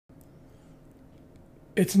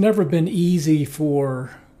It's never been easy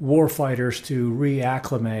for warfighters to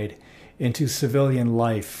reacclimate into civilian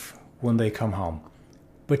life when they come home.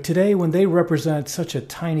 But today, when they represent such a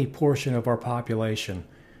tiny portion of our population,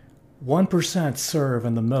 1% serve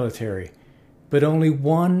in the military, but only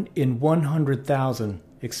 1 in 100,000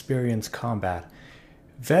 experience combat.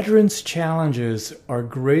 Veterans' challenges are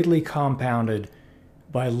greatly compounded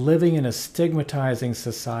by living in a stigmatizing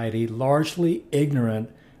society largely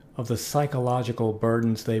ignorant of the psychological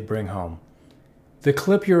burdens they bring home. The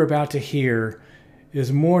clip you're about to hear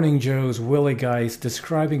is Morning Joe's Willie Geist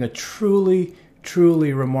describing a truly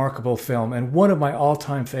remarkable film and one of my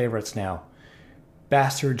all-time favorites now,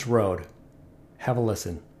 Bastard's Road. Have a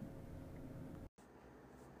listen.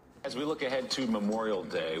 As we look ahead to Memorial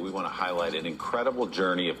Day, we want to highlight an incredible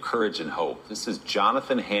journey of courage and hope. This is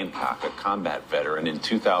Jonathan Hancock, a combat veteran. In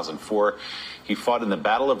 2004, he fought in the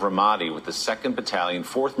Battle of Ramadi with the 2nd Battalion,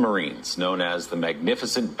 4th Marines, known as the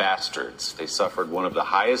Magnificent Bastards. They suffered one of the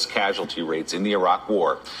highest casualty rates in the Iraq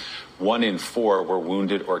War. 1 in 4 were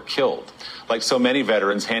wounded or killed. Like so many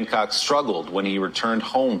veterans, Hancock struggled when he returned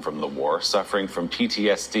home from the war, suffering from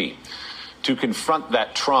PTSD. To confront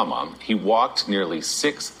that trauma, he walked nearly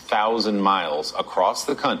 6,000 miles across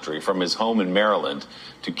the country from his home in Maryland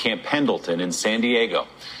to Camp Pendleton in San Diego.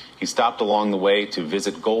 He stopped along the way to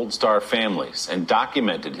visit Gold Star families and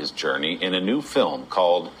documented his journey in a new film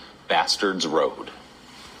called Bastard's Road.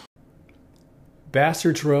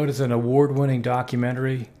 Bastard's Road is an award-winning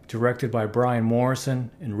documentary directed by Brian Morrison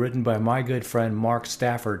and written by my good friend Mark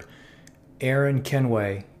Stafford. Aaron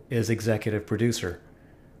Kenway is executive producer.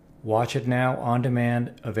 Watch it now on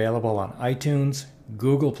demand, available on iTunes,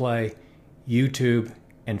 Google Play, YouTube,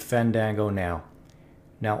 and Fandango now.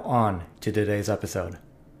 Now on to today's episode.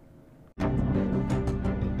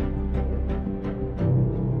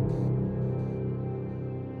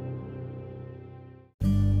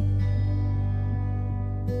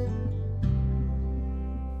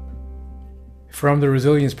 From the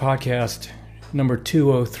Resilience Podcast, number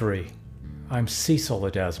 203. I'm Cecil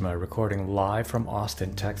Ledesma, recording live from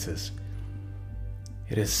Austin, Texas.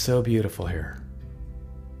 It is so beautiful here.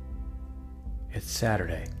 It's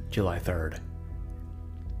Saturday, July 3rd.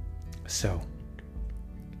 So,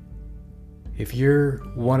 if you're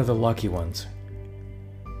one of the lucky ones,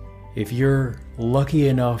 if you're lucky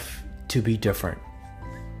enough to be different,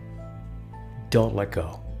 don't let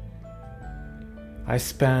go. I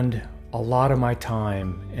spend a lot of my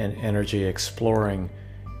time and energy exploring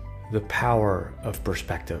the power of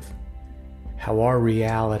perspective, how our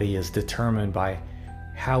reality is determined by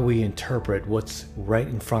how we interpret what's right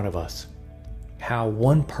in front of us, how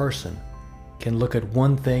one person can look at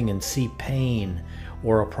one thing and see pain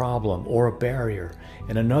or a problem or a barrier,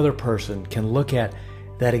 and another person can look at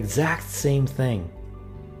that exact same thing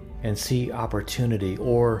and see opportunity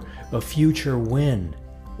or a future win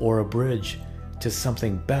or a bridge to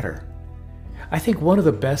something better. I think one of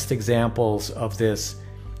the best examples of this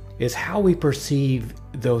is how we perceive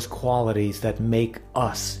those qualities that make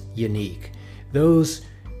us unique. Those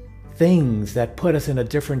things that put us in a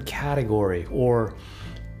different category, or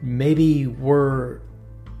maybe we're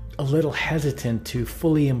a little hesitant to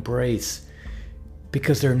fully embrace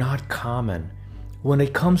because they're not common when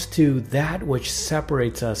it comes to that which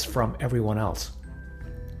separates us from everyone else.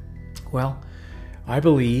 Well, I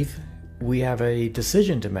believe we have a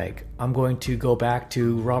decision to make. I'm going to go back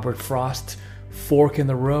to Robert Frost's fork in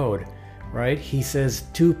the road, right? He says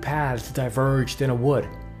 2 paths diverged in a wood.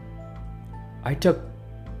 I took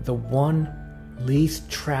the one least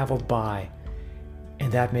traveled by, and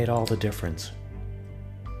that made all the difference.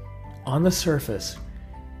 On the surface,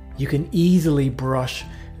 you can easily brush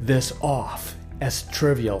this off as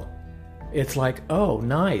trivial. It's like, oh,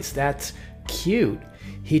 nice, that's cute.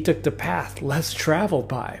 He took the path less traveled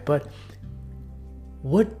by. But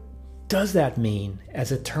what does that mean?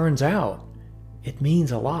 As it turns out, it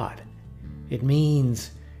means a lot. It means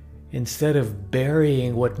instead of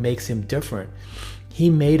burying what makes him different, he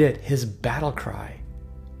made it his battle cry.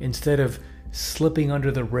 Instead of slipping under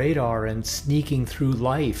the radar and sneaking through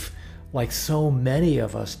life like so many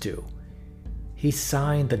of us do, he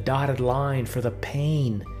signed the dotted line for the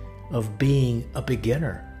pain of being a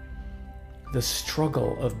beginner, the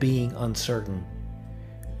struggle of being uncertain,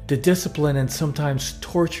 the discipline and sometimes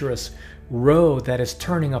torturous road that is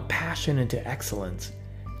turning a passion into excellence,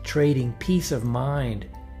 trading peace of mind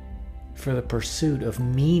for the pursuit of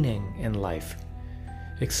meaning in life,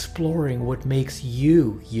 exploring what makes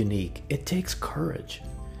you unique. It takes courage.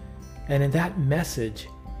 And in that message,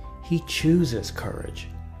 he chooses courage.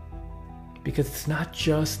 Because it's not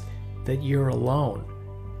just that you're alone.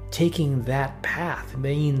 Taking that path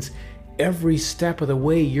means every step of the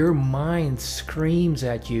way, your mind screams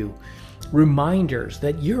at you reminders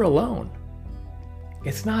that you're alone.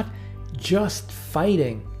 It's not just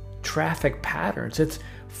fighting traffic patterns, it's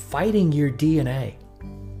fighting your DNA.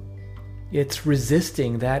 It's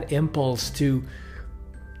resisting that impulse to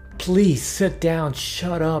please sit down,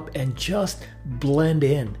 shut up, and just blend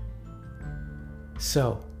in.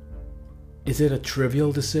 So, is it a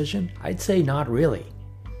trivial decision? I'd say not really.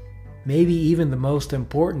 Maybe even the most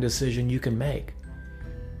important decision you can make.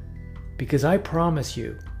 Because I promise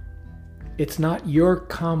you, it's not your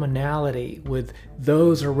commonality with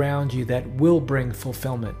those around you that will bring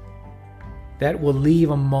fulfillment, that will leave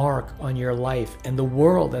a mark on your life and the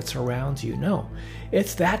world that surrounds you. No,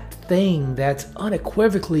 it's that thing that's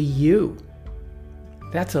unequivocally you,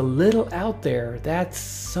 that's a little out there, that's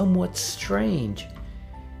somewhat strange.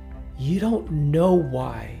 You don't know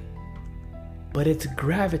why, but its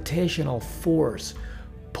gravitational force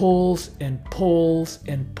pulls and pulls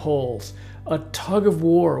and pulls. A tug of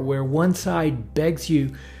war where one side begs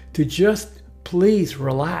you to just please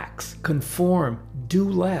relax, conform, do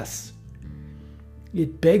less.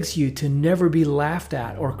 It begs you to never be laughed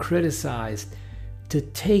at or criticized, to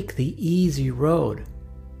take the easy road.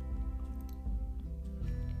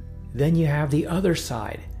 Then you have the other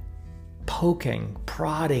side, poking,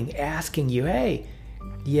 prodding, asking you, hey,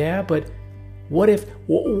 yeah, but what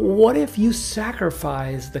if you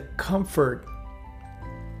sacrifice the comfort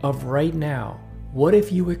of right now? What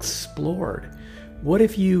if you explored? What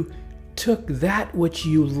if you took that which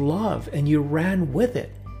you love and you ran with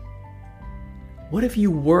it? What if you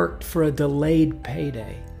worked for a delayed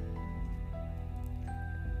payday?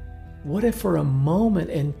 What if for a moment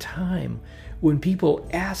in time, when people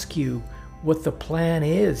ask you what the plan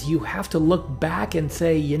is, you have to look back and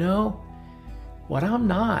say, you know, what I'm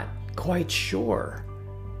not quite sure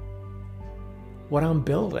what I'm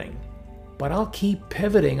building, but I'll keep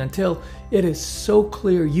pivoting until it is so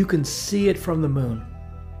clear you can see it from the moon.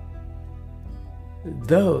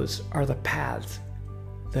 Those are the paths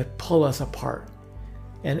that pull us apart.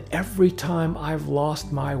 And every time I've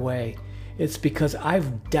lost my way, it's because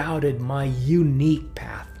I've doubted my unique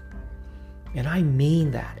path. And I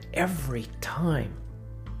mean that every time.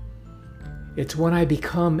 It's when I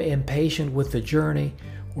become impatient with the journey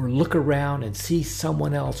or look around and see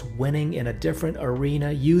someone else winning in a different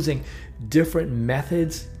arena, using different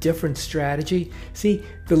methods, different strategy. See,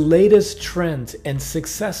 the latest trends and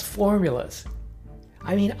success formulas.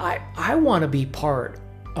 I mean, I want to be part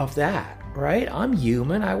of that, right? I'm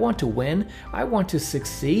human. I want to win. I want to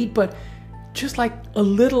succeed. But just like a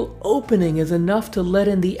little opening is enough to let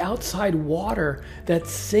in the outside water that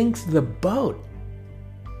sinks the boat.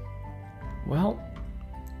 Well,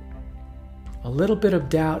 a little bit of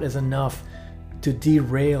doubt is enough to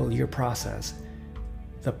derail your process.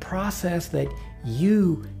 The process that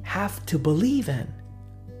you have to believe in,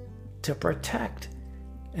 to protect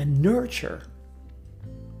and nurture.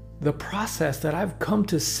 The process that I've come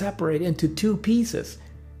to separate into two pieces.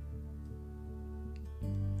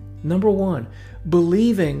 Number one,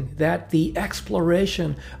 believing that the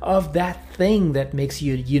exploration of that thing that makes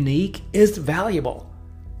you unique is valuable.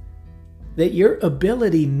 That your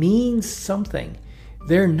ability means something.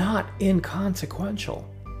 They're not inconsequential.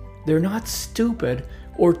 They're not stupid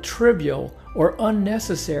or trivial or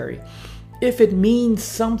unnecessary. If it means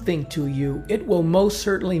something to you, it will most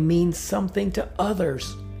certainly mean something to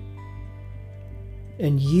others.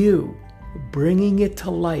 And you bringing it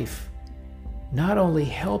to life not only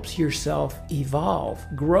helps yourself evolve,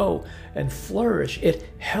 grow, and flourish, it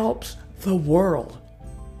helps the world.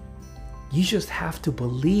 You just have to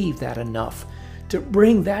believe that enough to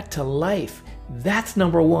bring that to life. That's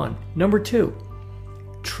number one. Number two,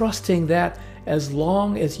 trusting that as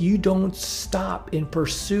long as you don't stop in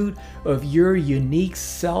pursuit of your unique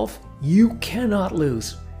self, you cannot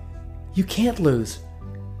lose. You can't lose.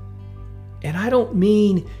 And I don't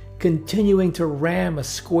mean continuing to ram a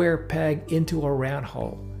square peg into a round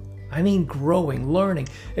hole. I mean growing, learning,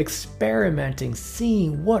 experimenting,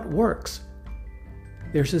 seeing what works.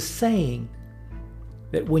 There's a saying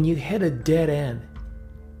that when you hit a dead end,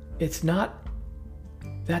 it's not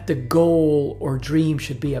that the goal or dream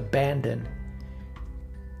should be abandoned.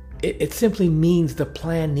 It simply means the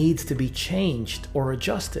plan needs to be changed or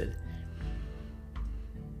adjusted.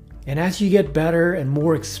 And as you get better and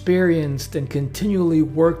more experienced and continually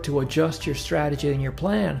work to adjust your strategy and your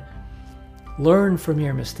plan, learn from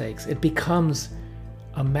your mistakes. It becomes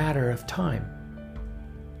a matter of time.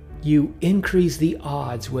 You increase the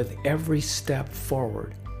odds with every step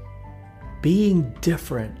forward. Being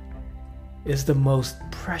different is the most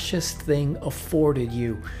precious thing afforded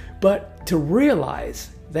you. But to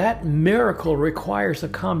realize that miracle requires a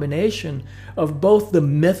combination of both the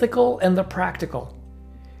mythical and the practical,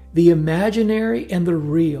 the imaginary and the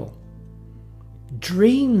real.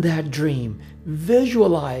 Dream that dream,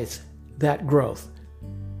 visualize that growth.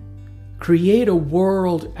 Create a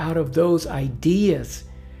world out of those ideas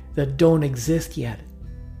that don't exist yet,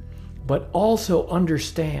 but also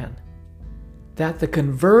understand that the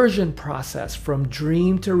conversion process from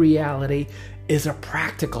dream to reality is a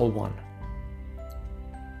practical one.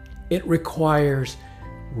 It requires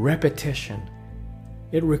repetition.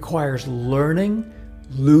 It requires learning,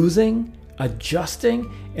 losing, adjusting,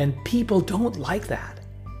 and people don't like that.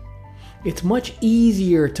 It's much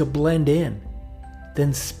easier to blend in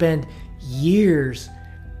than spend years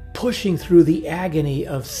pushing through the agony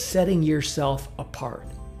of setting yourself apart.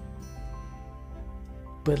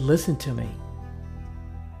 But listen to me.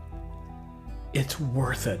 It's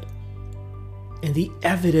worth it. And the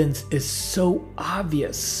evidence is so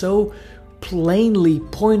obvious, so plainly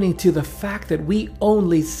pointing to the fact that we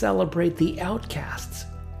only celebrate the outcasts,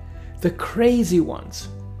 the crazy ones.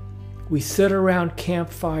 We sit around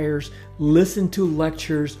campfires, listen to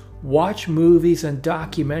lectures, watch movies and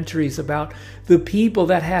documentaries about the people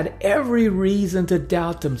that had every reason to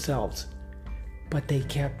doubt themselves, but they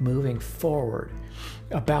kept moving forward.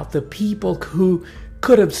 About the people who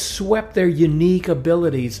could have swept their unique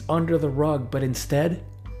abilities under the rug, but instead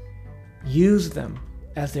used them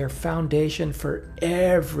as their foundation for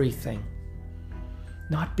everything.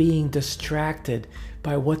 Not being distracted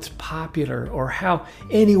by what's popular or how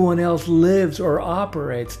anyone else lives or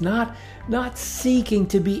operates. Not seeking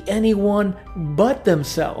to be anyone but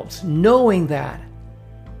themselves, knowing that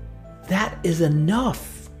is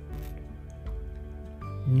enough.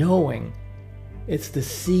 Knowing it's the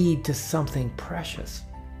seed to something precious.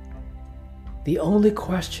 The only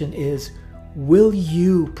question is, will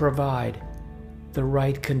you provide the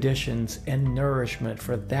right conditions and nourishment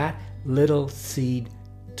for that little seed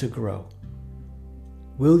to grow?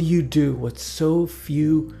 Will you do what so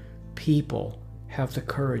few people have the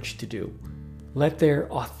courage to do? Let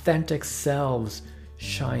their authentic selves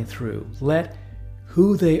shine through. Let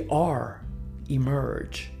who they are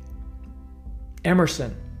emerge.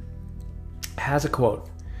 Emerson has a quote.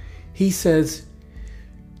 He says,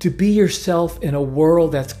 "To be yourself in a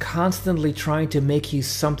world that's constantly trying to make you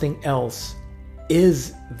something else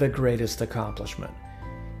is the greatest accomplishment."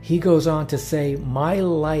 He goes on to say, "My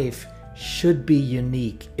life should be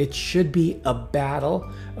unique. It should be a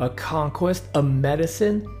battle, a conquest, a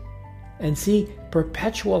medicine. And see,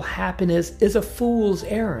 perpetual happiness is a fool's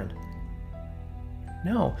errand."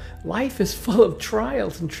 No, life is full of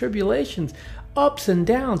trials and tribulations, ups and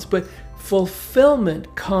downs, but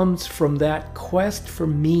fulfillment comes from that quest for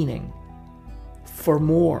meaning, for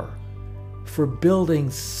more, for building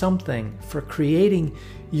something, for creating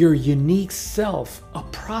your unique self, a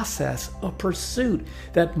process, a pursuit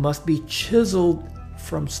that must be chiseled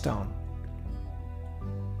from stone.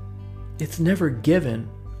 It's never given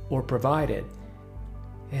or provided.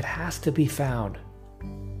 It has to be found.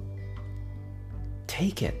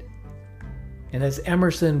 Take it. And as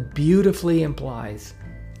Emerson beautifully implies,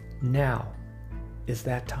 now is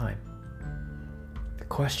that time. The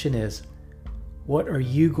question is, what are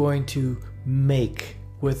you going to make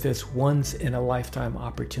with this once-in-a-lifetime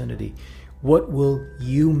opportunity? What will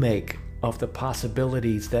you make of the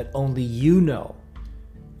possibilities that only you know,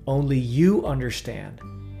 only you understand,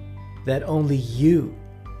 that only you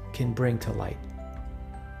can bring to light?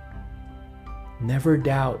 Never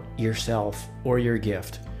doubt yourself or your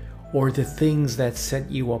gift or the things that set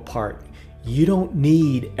you apart. You don't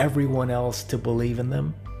need everyone else to believe in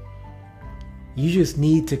them. You just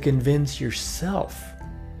need to convince yourself.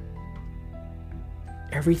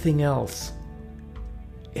 Everything else,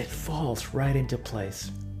 it falls right into place.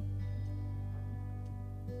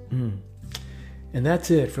 And that's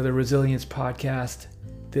it for the Resilience Podcast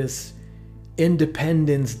this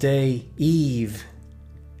Independence Day Eve.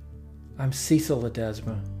 I'm Cecil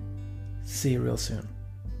Ledesma. See you real soon.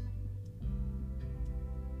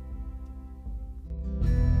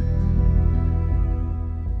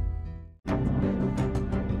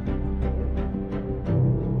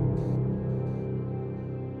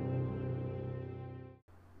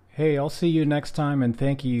 Hey, I'll see you next time, and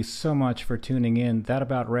thank you so much for tuning in. That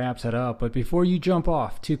about wraps it up. But before you jump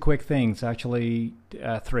off, two quick things, actually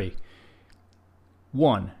three.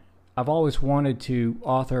 One, I've always wanted to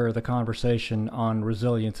author the conversation on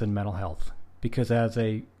resilience and mental health, because as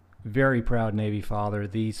a very proud Navy father,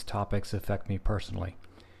 these topics affect me personally.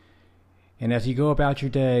 And as you go about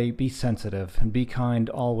your day, be sensitive and be kind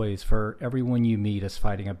always, for everyone you meet is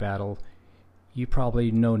fighting a battle you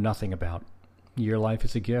probably know nothing about. Your life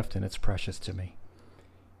is a gift and it's precious to me.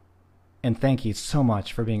 And thank you so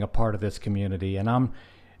much for being a part of this community. And I'm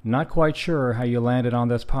not quite sure how you landed on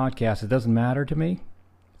this podcast. It doesn't matter to me.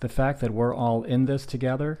 The fact that we're all in this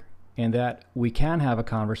together and that we can have a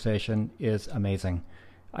conversation is amazing.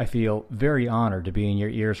 I feel very honored to be in your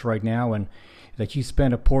ears right now and that you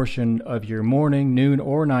spend a portion of your morning, noon,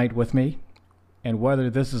 or night with me. And whether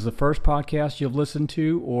this is the first podcast you've listened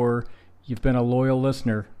to or you've been a loyal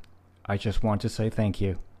listener, I just want to say thank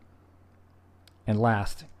you. And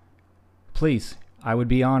last, please, I would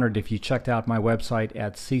be honored if you checked out my website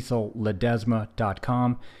at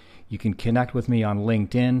cecilledesma.com. You can connect with me on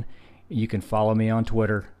LinkedIn. You can follow me on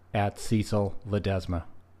Twitter at Cecil Ledesma.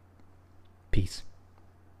 Peace.